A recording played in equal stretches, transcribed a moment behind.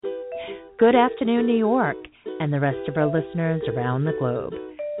Good afternoon, New York, and the rest of our listeners around the globe.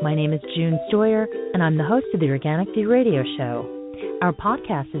 My name is June Stoyer, and I'm the host of the Organic View Radio Show. Our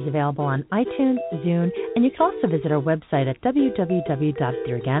podcast is available on iTunes, Zune, and you can also visit our website at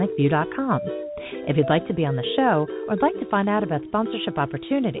www.theorganicview.com. If you'd like to be on the show or would like to find out about sponsorship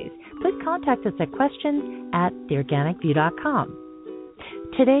opportunities, please contact us at questions@theorganicview.com.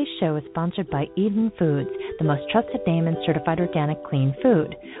 Today's show is sponsored by Eden Foods, the most trusted name in certified organic clean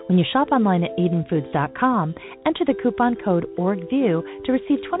food. When you shop online at EdenFoods.com, enter the coupon code ORGVIEW to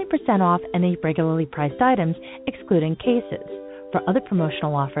receive 20% off any regularly priced items, excluding cases. For other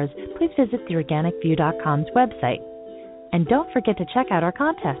promotional offers, please visit theorganicview.com's website. And don't forget to check out our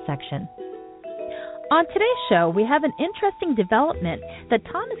contest section. On today's show, we have an interesting development that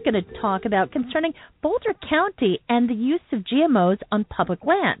Tom is going to talk about concerning Boulder County and the use of GMOs on public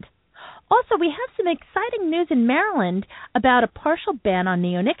land. Also, we have some exciting news in Maryland about a partial ban on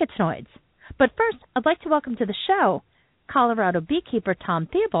neonicotinoids. But first, I'd like to welcome to the show Colorado beekeeper Tom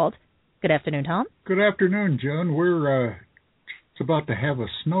Theobald. Good afternoon, Tom. Good afternoon, Joan. We're about to have a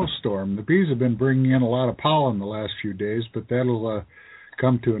snowstorm. The bees have been bringing in a lot of pollen the last few days, but that'll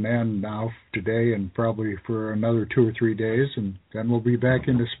come to an end now today and probably for another 2 or 3 days, and then we'll be back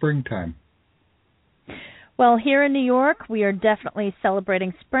into springtime. Well, here in New York, we are definitely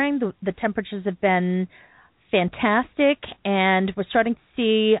celebrating spring. The temperatures have been fantastic, and we're starting to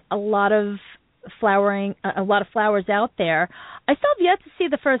see a lot of flowers out there. I still have yet to see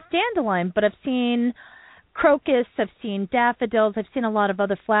the first dandelion, but I've seen crocus, I've seen daffodils, I've seen a lot of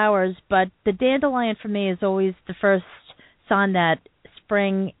other flowers, but the dandelion for me is always the first sign that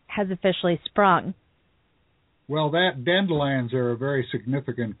spring has officially sprung. Well, that dandelions are a very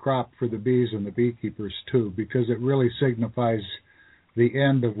significant crop for the bees and the beekeepers, too, because it really signifies the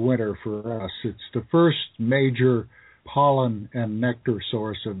end of winter for us. It's the first major pollen and nectar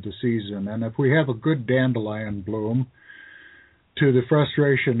source of the season, and if we have a good dandelion bloom, to the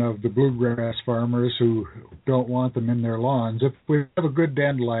frustration of the bluegrass farmers who don't want them in their lawns, if we have a good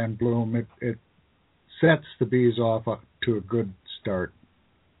dandelion bloom, it sets the bees off to a good start.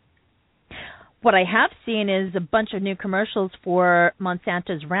 What I have seen is a bunch of new commercials for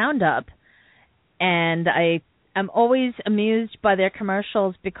Monsanto's Roundup, and I'm always amused by their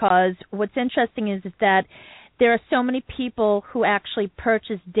commercials because what's interesting is that there are so many people who actually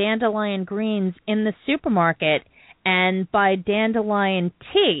purchase dandelion greens in the supermarket and buy dandelion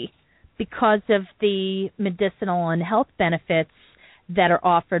tea because of the medicinal and health benefits that are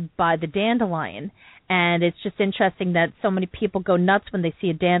offered by the dandelion. And it's just interesting that so many people go nuts when they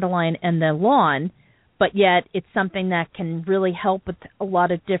see a dandelion in their lawn, but yet it's something that can really help with a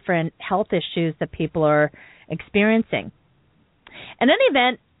lot of different health issues that people are experiencing. In any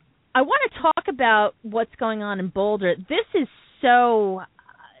event, I want to talk about what's going on in Boulder. This is so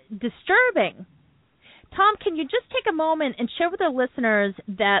disturbing. Tom, can you just take a moment and share with our listeners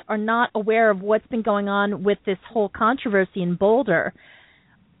that are not aware of what's been going on with this whole controversy in Boulder,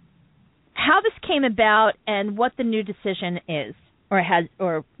 how this came about and what the new decision is,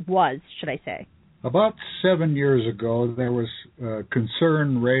 or was, should I say? About 7 years ago, there was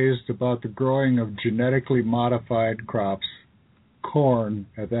concern raised about the growing of genetically modified crops, corn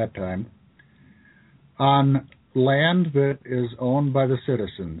at that time, on land that is owned by the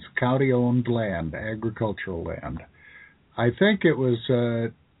citizens, county-owned land, agricultural land. I think it was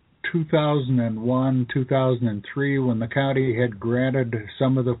 2001, 2003, when the county had granted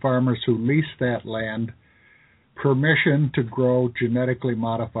some of the farmers who leased that land permission to grow genetically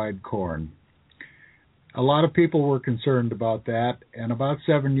modified corn. A lot of people were concerned about that, and about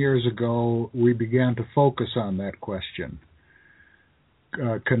 7 years ago, we began to focus on that question.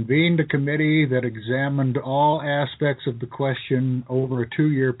 Convened a committee that examined all aspects of the question over a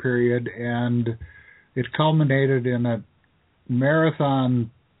 2-year period, and it culminated in a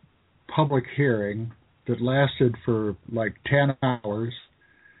marathon public hearing that lasted for like 10 hours.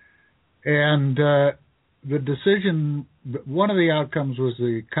 And the decision, one of the outcomes was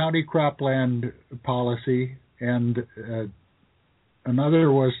the county cropland policy, and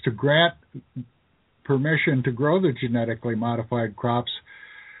another was to grant permission to grow the genetically modified crops,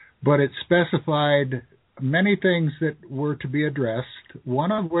 but it specified many things that were to be addressed,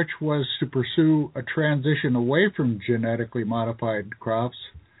 one of which was to pursue a transition away from genetically modified crops,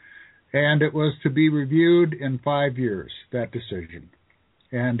 and it was to be reviewed in 5 years, that decision.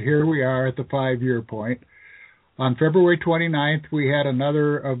 And here we are at the 5-year point. On February 29th, we had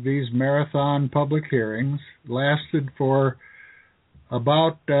another of these marathon public hearings, lasted for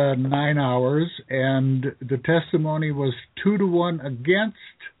about 9 hours, and the testimony was 2-to-1 against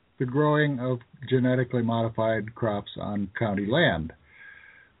the growing of genetically modified crops on county land.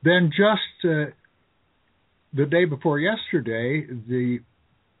 Then just the day before yesterday,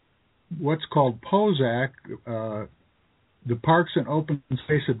 what's called POSAC, the Parks and Open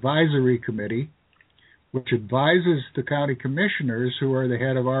Space Advisory Committee, which advises the county commissioners, who are the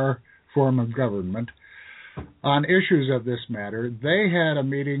head of our form of government, on issues of this matter. They had a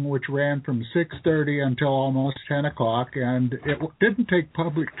meeting which ran from 6:30 until almost 10 o'clock, and it didn't take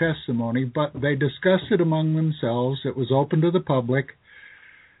public testimony, but they discussed it among themselves. It was open to the public,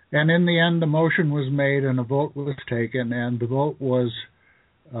 and in the end, the motion was made and a vote was taken, and the vote was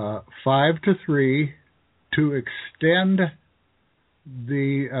 5-3 to extend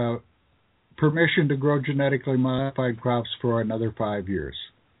the permission to grow genetically modified crops for another 5 years.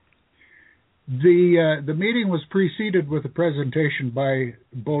 The meeting was preceded with a presentation by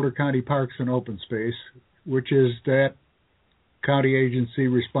Boulder County Parks and Open Space, which is that county agency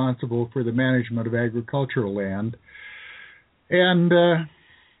responsible for the management of agricultural land. And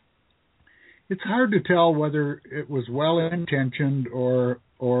it's hard to tell whether it was well-intentioned or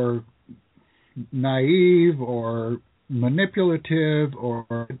naive or manipulative,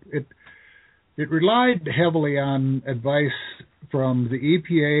 or it relied heavily on advice from the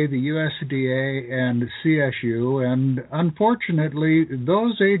EPA, the USDA, and CSU, and unfortunately,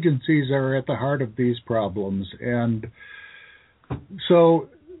 those agencies are at the heart of these problems. And so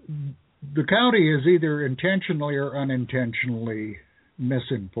the county is either intentionally or unintentionally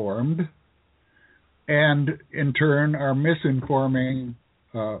misinformed, and in turn are misinforming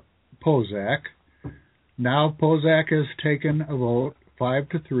POSAC. Now POSAC has taken a vote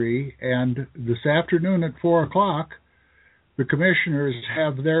 5-3, and this afternoon at 4 o'clock, the commissioners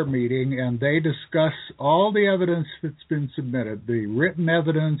have their meeting, and they discuss all the evidence that's been submitted, the written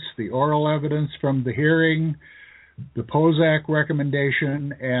evidence, the oral evidence from the hearing, the POSAC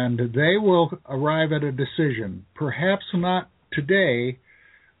recommendation, and they will arrive at a decision, perhaps not today,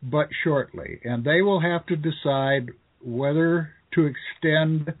 but shortly. And they will have to decide whether to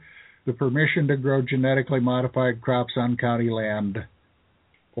extend the permission to grow genetically modified crops on county land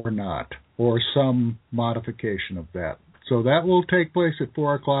or not, or some modification of that. So that will take place at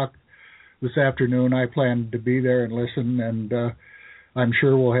 4 o'clock this afternoon. I plan to be there and listen, and I'm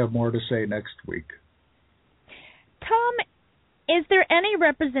sure we'll have more to say next week. Tom, is there any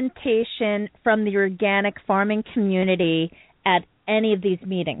representation from the organic farming community at any of these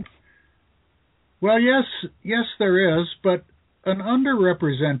meetings? Well, yes, there is, but an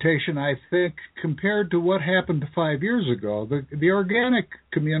underrepresentation, I think, compared to what happened 5 years ago. The organic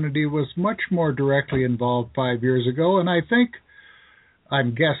community was much more directly involved 5 years ago, and I think,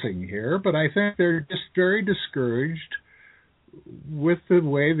 I'm guessing here, but I think they're just very discouraged with the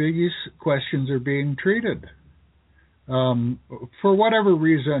way these questions are being treated. For whatever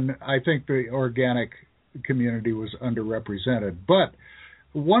reason, I think the organic community was underrepresented. But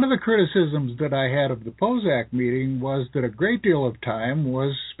one of the criticisms that I had of the POSAC meeting was that a great deal of time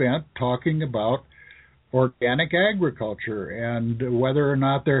was spent talking about organic agriculture and whether or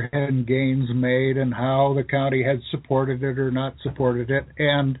not there had been gains made and how the county had supported it or not supported it.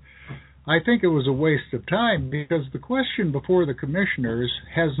 And I think it was a waste of time, because the question before the commissioners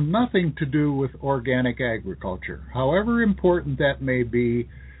has nothing to do with organic agriculture, however important that may be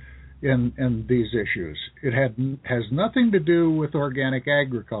in these issues. It has nothing to do with organic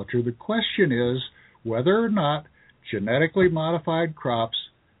agriculture. The question is whether or not genetically modified crops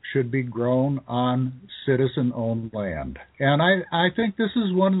should be grown on citizen-owned land. And I think this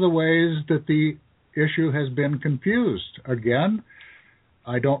is one of the ways that the issue has been confused. Again,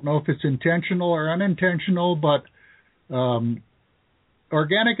 I don't know if it's intentional or unintentional, but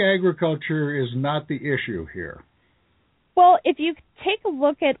organic agriculture is not the issue here. Well, if you take a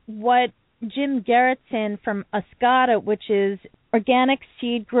look at what Jim Gerritsen from USCATA, which is Organic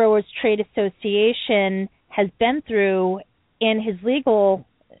Seed Growers Trade Association, has been through in his legal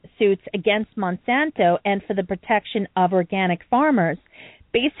suits against Monsanto and for the protection of organic farmers,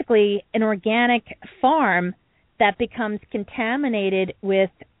 basically an organic farm that becomes contaminated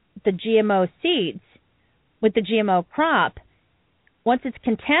with the GMO seeds, with the GMO crop, once it's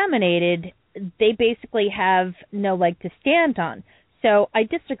contaminated, they basically have no leg to stand on. So I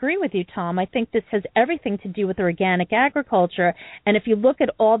disagree with you, Tom. I think this has everything to do with organic agriculture. And if you look at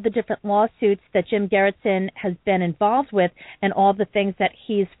all the different lawsuits that Jim Gerritsen has been involved with and all the things that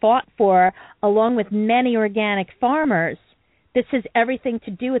he's fought for, along with many organic farmers, this has everything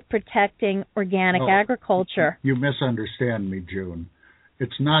to do with protecting organic agriculture. You misunderstand me, June.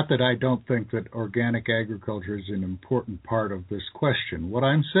 It's not that I don't think that organic agriculture is an important part of this question. What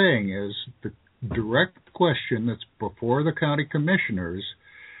I'm saying is the direct question that's before the county commissioners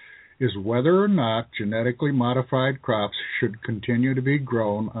is whether or not genetically modified crops should continue to be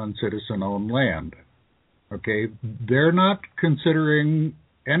grown on citizen-owned land. Okay, they're not considering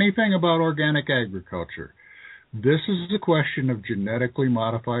anything about organic agriculture. This is a question of genetically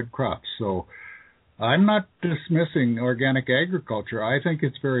modified crops. So I'm not dismissing organic agriculture. I think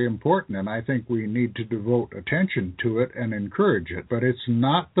it's very important, and I think we need to devote attention to it and encourage it. But it's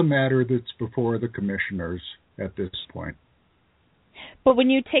not the matter that's before the commissioners at this point. But when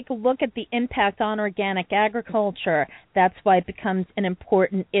you take a look at the impact on organic agriculture, that's why it becomes an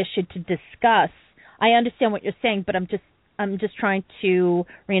important issue to discuss. I understand what you're saying, but I'm just trying to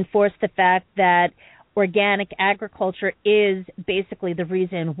reinforce the fact that organic agriculture is basically the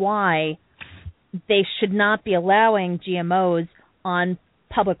reason why they should not be allowing GMOs on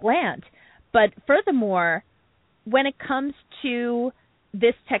public land. But furthermore, when it comes to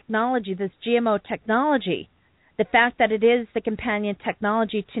this technology, this GMO technology, the fact that it is the companion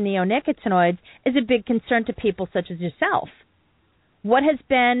technology to neonicotinoids is a big concern to people such as yourself. What has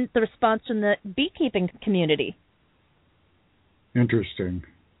been the response from the beekeeping community? Interesting.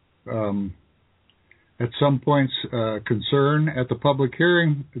 At some points, concern at the public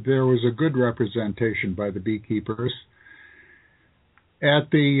hearing, there was a good representation by the beekeepers. At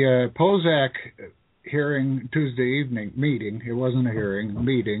the POSAC hearing Tuesday evening meeting, it wasn't a hearing,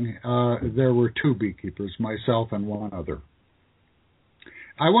 meeting, there were two beekeepers, myself and one other.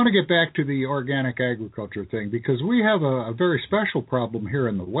 I want to get back to the organic agriculture thing because we have a very special problem here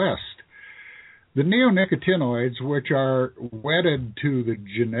in the West. The neonicotinoids, which are wedded to the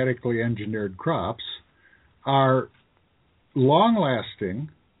genetically engineered crops, are long-lasting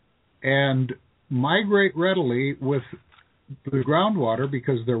and migrate readily with the groundwater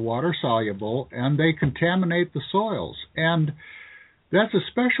because they're water-soluble, and they contaminate the soils. And that's a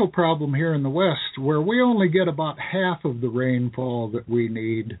special problem here in the West where we only get about half of the rainfall that we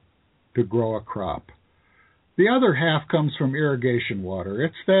need to grow a crop. The other half comes from irrigation water.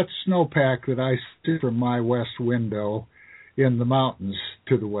 It's that snowpack that I see from my west window in the mountains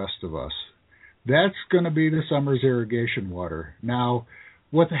to the west of us. That's going to be the summer's irrigation water. Now,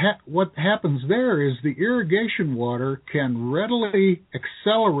 what happens there is the irrigation water can readily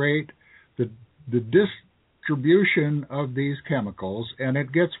accelerate the distribution of these chemicals, and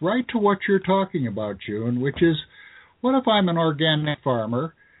it gets right to what you're talking about, June, which is, what if I'm an organic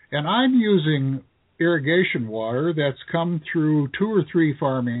farmer and I'm using irrigation water that's come through 2 or 3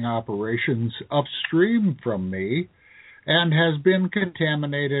 farming operations upstream from me and has been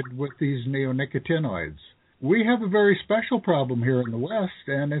contaminated with these neonicotinoids? We have a very special problem here in the West,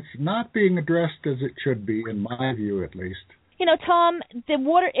 and it's not being addressed as it should be, in my view at least. You know, Tom, the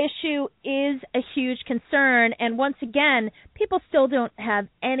water issue is a huge concern, and once again, people still don't have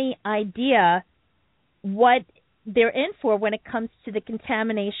any idea what they're in for when it comes to the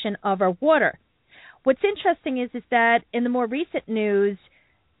contamination of our water. What's interesting is that in the more recent news,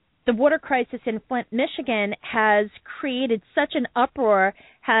 the water crisis in Flint, Michigan has created such an uproar,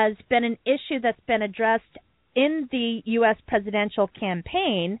 has been an issue that's been addressed in the U.S. presidential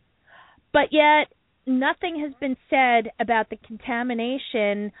campaign, but yet nothing has been said about the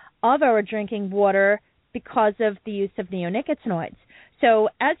contamination of our drinking water because of the use of neonicotinoids. So,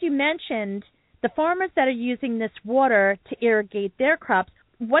 as you mentioned, the farmers that are using this water to irrigate their crops,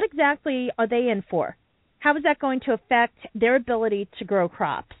 what exactly are they in for? How is that going to affect their ability to grow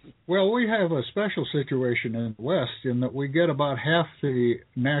crops? Well, we have a special situation in the West in that we get about half the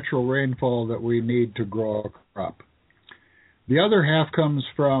natural rainfall that we need to grow a crop. The other half comes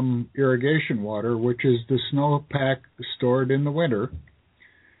from irrigation water, which is the snowpack stored in the winter.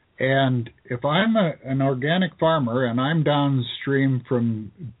 And if I'm an organic farmer and I'm downstream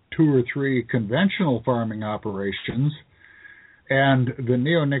from 2 or 3 conventional farming operations, and the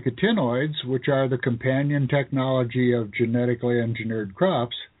neonicotinoids, which are the companion technology of genetically engineered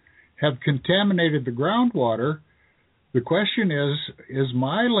crops, have contaminated the groundwater, the question is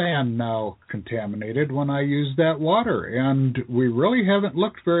my land now contaminated when I use that water? And we really haven't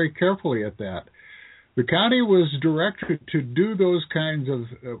looked very carefully at that. The county was directed to do those kinds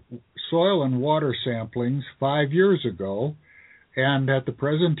of soil and water samplings 5 years ago, and at the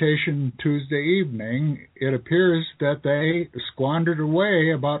presentation Tuesday evening, it appears that they squandered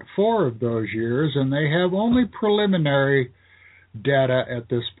away about 4 of those years, and they have only preliminary data at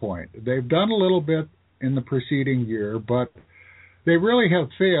this point. They've done a little bit in the preceding year, but they really have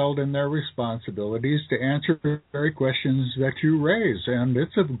failed in their responsibilities to answer the very questions that you raise, and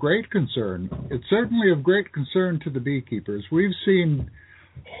it's of great concern. It's certainly of great concern to the beekeepers. We've seen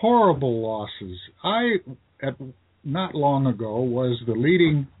horrible losses. Not long ago, was the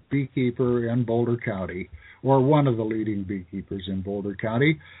leading beekeeper in Boulder County, or one of the leading beekeepers in Boulder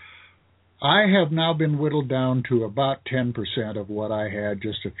County, I have now been whittled down to about 10% of what I had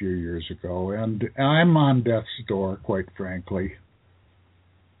just a few years ago, and I'm on death's door, quite frankly.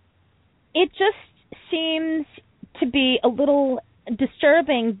 It just seems to be a little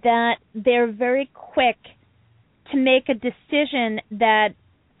disturbing that they're very quick to make a decision that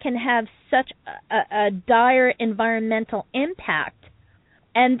can have such a dire environmental impact.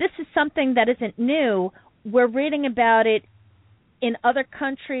 And this is something that isn't new. We're reading about it in other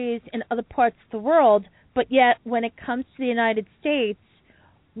countries, in other parts of the world, but yet when it comes to the United States,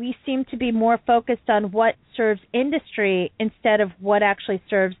 we seem to be more focused on what serves industry instead of what actually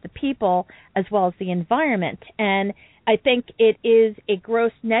serves the people as well as the environment. And I think it is a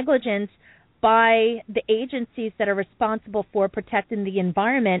gross negligence by the agencies that are responsible for protecting the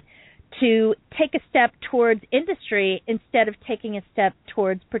environment to take a step towards industry instead of taking a step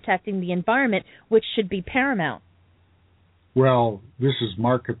towards protecting the environment, which should be paramount. Well, this is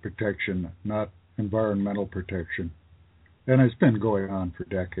market protection, not environmental protection. And it's been going on for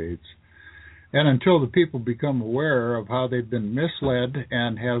decades. And until the people become aware of how they've been misled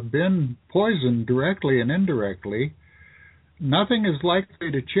and have been poisoned directly and indirectly, nothing is likely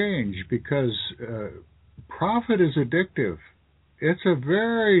to change because profit is addictive. It's a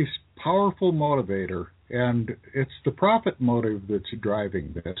very powerful motivator, and it's the profit motive that's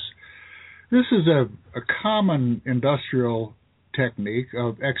driving this. This is a common industrial technique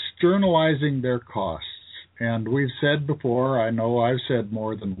of externalizing their costs. And we've said before, I know I've said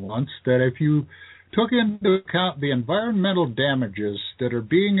more than once, that if you took into account the environmental damages that are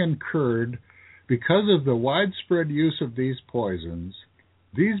being incurred because of the widespread use of these poisons,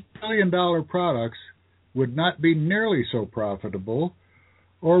 these billion-dollar products would not be nearly so profitable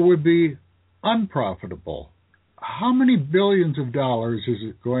or would be unprofitable. How many billions of dollars is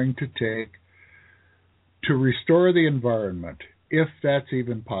it going to take to restore the environment, if that's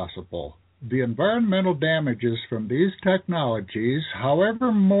even possible? The environmental damages from these technologies,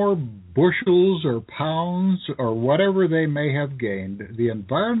 however more bushels or pounds or whatever they may have gained, the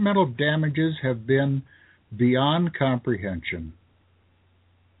environmental damages have been beyond comprehension.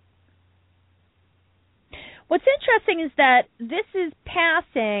 What's interesting is that this is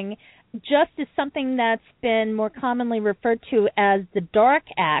passing just as something that's been more commonly referred to as the Dark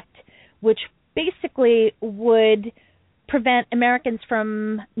Act, which basically would prevent Americans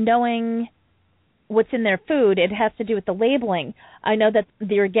from knowing what's in their food. It has to do with the labeling. I know that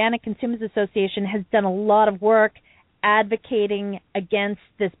the Organic Consumers Association has done a lot of work advocating against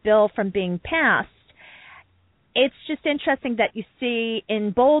this bill from being passed. It's just interesting that you see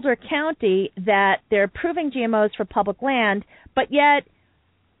in Boulder County that they're approving GMOs for public land, but yet,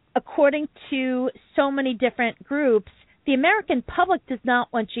 according to so many different groups, the American public does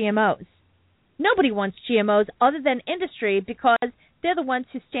not want GMOs. Nobody wants GMOs other than industry because they're the ones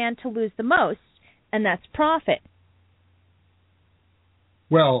who stand to lose the most, and that's profit.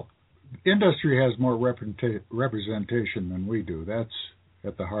 Well, industry has more representation than we do. That's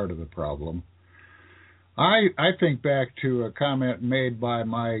at the heart of the problem. I think back to a comment made by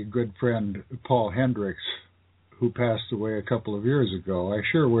my good friend Paul Hendricks, who passed away a couple of years ago. I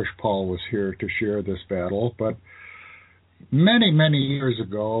sure wish Paul was here to share this battle, but many, many years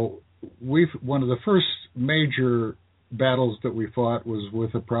ago, one of the first major battles that we fought was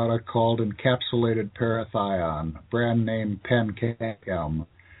with a product called encapsulated parathion, brand name Pencam.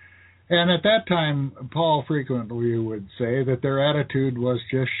 And at that time, Paul frequently would say that their attitude was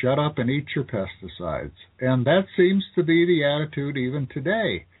just shut up and eat your pesticides. And that seems to be the attitude even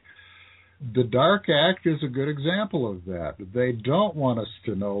today. The Dark Act is a good example of that. They don't want us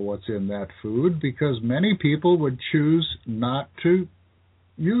to know what's in that food because many people would choose not to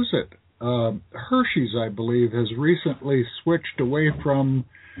use it. Hershey's, I believe, has recently switched away from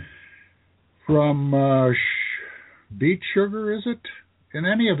beet sugar, is it? In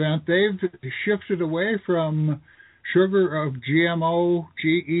any event, they've shifted away from sugar of GMO,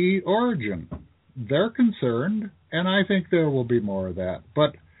 GE origin. They're concerned, and I think there will be more of that.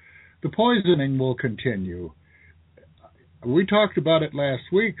 But the poisoning will continue. We talked about it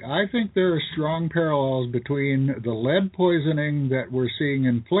last week. I think there are strong parallels between the lead poisoning that we're seeing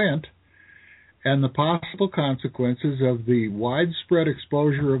in Flint and the possible consequences of the widespread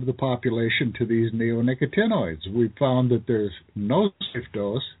exposure of the population to these neonicotinoids. We found that there's no safe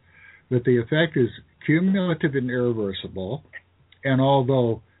dose, that the effect is cumulative and irreversible, and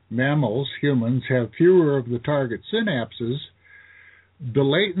although mammals, humans, have fewer of the target synapses, the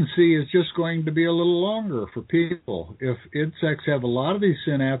latency is just going to be a little longer for people. If insects have a lot of these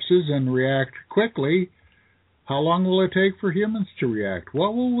synapses and react quickly, how long will it take for humans to react?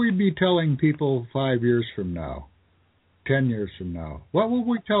 What will we be telling people 5 years from now? 10 years from now? What will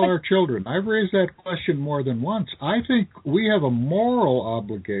we tell our children? I've raised that question more than once. I think we have a moral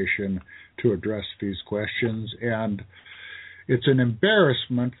obligation to address these questions, and it's an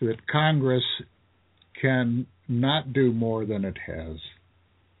embarrassment that Congress can not do more than it has.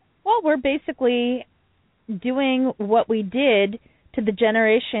 Well, we're basically doing what we did to the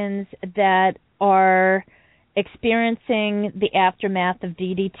generations that are experiencing the aftermath of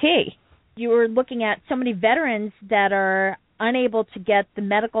DDT. You were looking at so many veterans that are unable to get the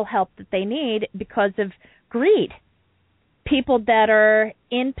medical help that they need because of greed. People that are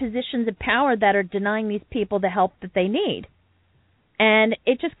in positions of power that are denying these people the help that they need. And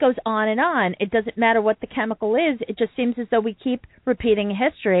it just goes on and on. It doesn't matter what the chemical is. It just seems as though we keep repeating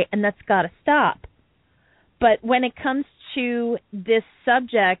history, and that's got to stop. But when it comes to this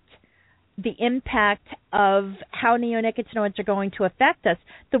subject, the impact of how neonicotinoids are going to affect us,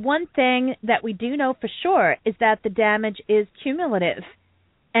 the one thing that we do know for sure is that the damage is cumulative,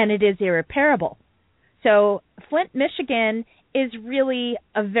 and it is irreparable. So Flint, Michigan is really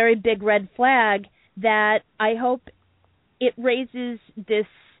a very big red flag that I hope it raises this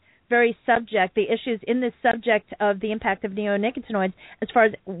very subject, the issues in this subject of the impact of neonicotinoids as far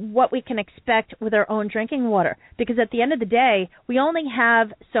as what we can expect with our own drinking water. Because at the end of the day, we only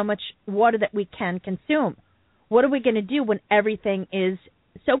have so much water that we can consume. What are we going to do when everything is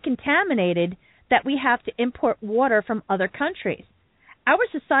so contaminated that we have to import water from other countries? Our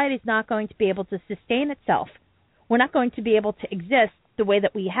society is not going to be able to sustain itself. We're not going to be able to exist the way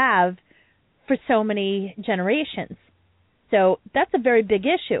that we have for so many generations. So that's a very big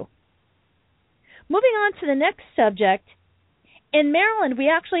issue. Moving on to the next subject, in Maryland, we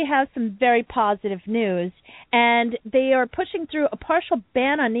actually have some very positive news, and they are pushing through a partial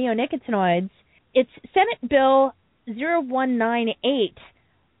ban on neonicotinoids. It's Senate Bill 0198.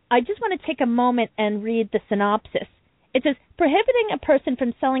 I just want to take a moment and read the synopsis. It says, prohibiting a person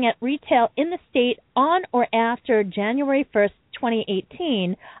from selling at retail in the state on or after January 1st,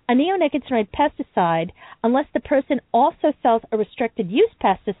 2018, a neonicotinoid pesticide, unless the person also sells a restricted use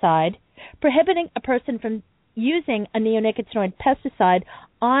pesticide, prohibiting a person from using a neonicotinoid pesticide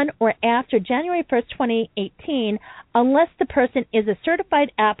on or after January 1st, 2018, unless the person is a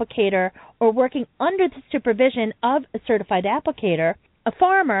certified applicator or working under the supervision of a certified applicator, a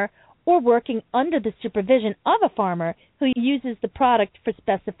farmer, or working under the supervision of a farmer who uses the product for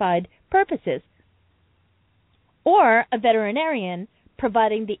specified purposes, or a veterinarian,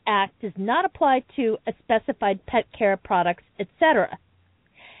 providing the Act does not apply to a specified pet care products, etc.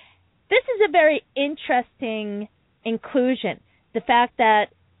 This is a very interesting inclusion, the fact that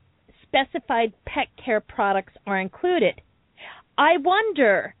specified pet care products are included. I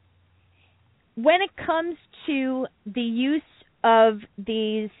wonder, when it comes to the use of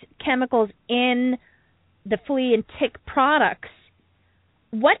these chemicals in the flea and tick products,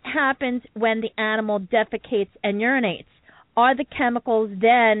 what happens when the animal defecates and urinates? Are the chemicals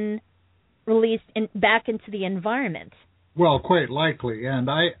then released back into the environment? Well, quite likely. And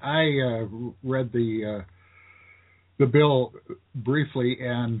I read the bill briefly,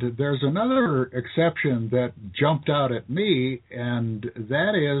 and there's another exception that jumped out at me, and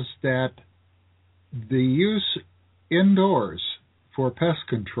that is that the use indoors for pest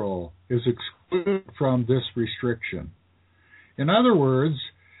control is excluded from this restriction. In other words,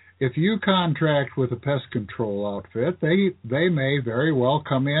 if you contract with a pest control outfit, they may very well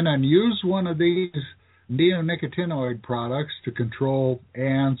come in and use one of these neonicotinoid products to control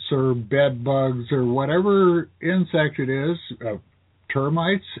ants or bed bugs or whatever insect it is.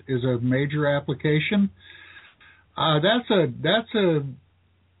 Termites is a major application. That's a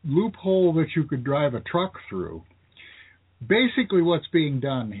loophole that you could drive a truck through. Basically, what's being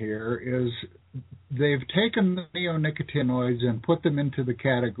done here is they've taken the neonicotinoids and put them into the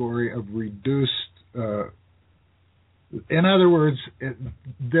category of reduced. In other words,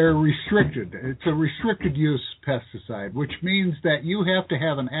 they're restricted. It's a restricted use pesticide, which means that you have to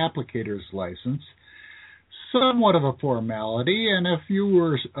have an applicator's license, somewhat of a formality, and if you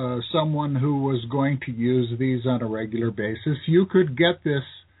were someone who was going to use these on a regular basis, you could get this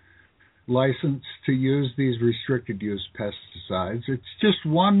license to use these restricted use pesticides. It's just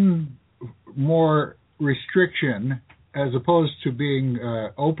one more restriction as opposed to being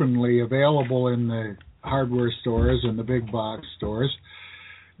openly available in the hardware stores and the big box stores.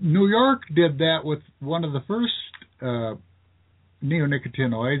 New York did that with one of the first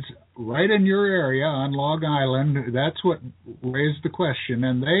neonicotinoids right in your area on Long Island. That's what raised the question,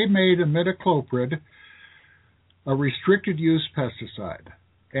 and they made imidacloprid a restricted use pesticide.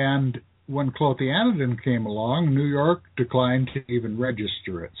 And when clothianidin came along, New York declined to even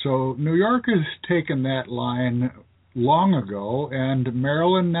register it. So New York has taken that line long ago, and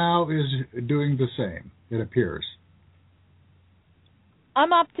Maryland now is doing the same, it appears.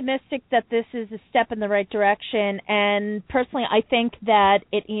 I'm optimistic that this is a step in the right direction, and personally I think that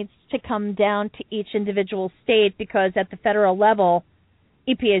it needs to come down to each individual state, because at the federal level,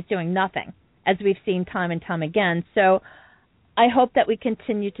 EPA is doing nothing, as we've seen time and time again. So I hope that we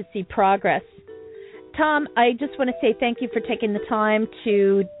continue to see progress. Tom, I just want to say thank you for taking the time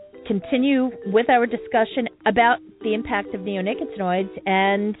to continue with our discussion about the impact of neonicotinoids,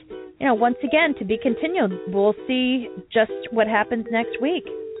 and once again, to be continued. We'll see just what happens next week.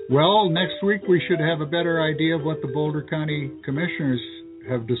 Well, next week we should have a better idea of what the Boulder County Commissioners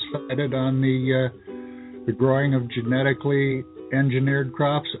have decided on the growing of genetically engineered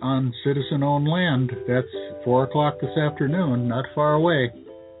crops on citizen-owned land. That's 4 o'clock this afternoon, not far away.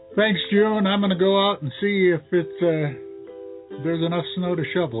 Thanks, June. I'm going to go out and see if there's enough snow to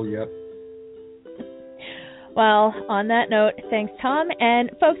shovel yet. Well, on that note, thanks, Tom. And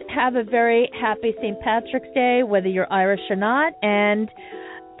folks, have a very happy St. Patrick's Day, whether you're Irish or not. And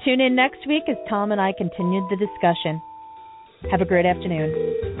tune in next week as Tom and I continue the discussion. Have a great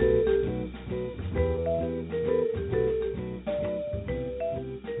afternoon.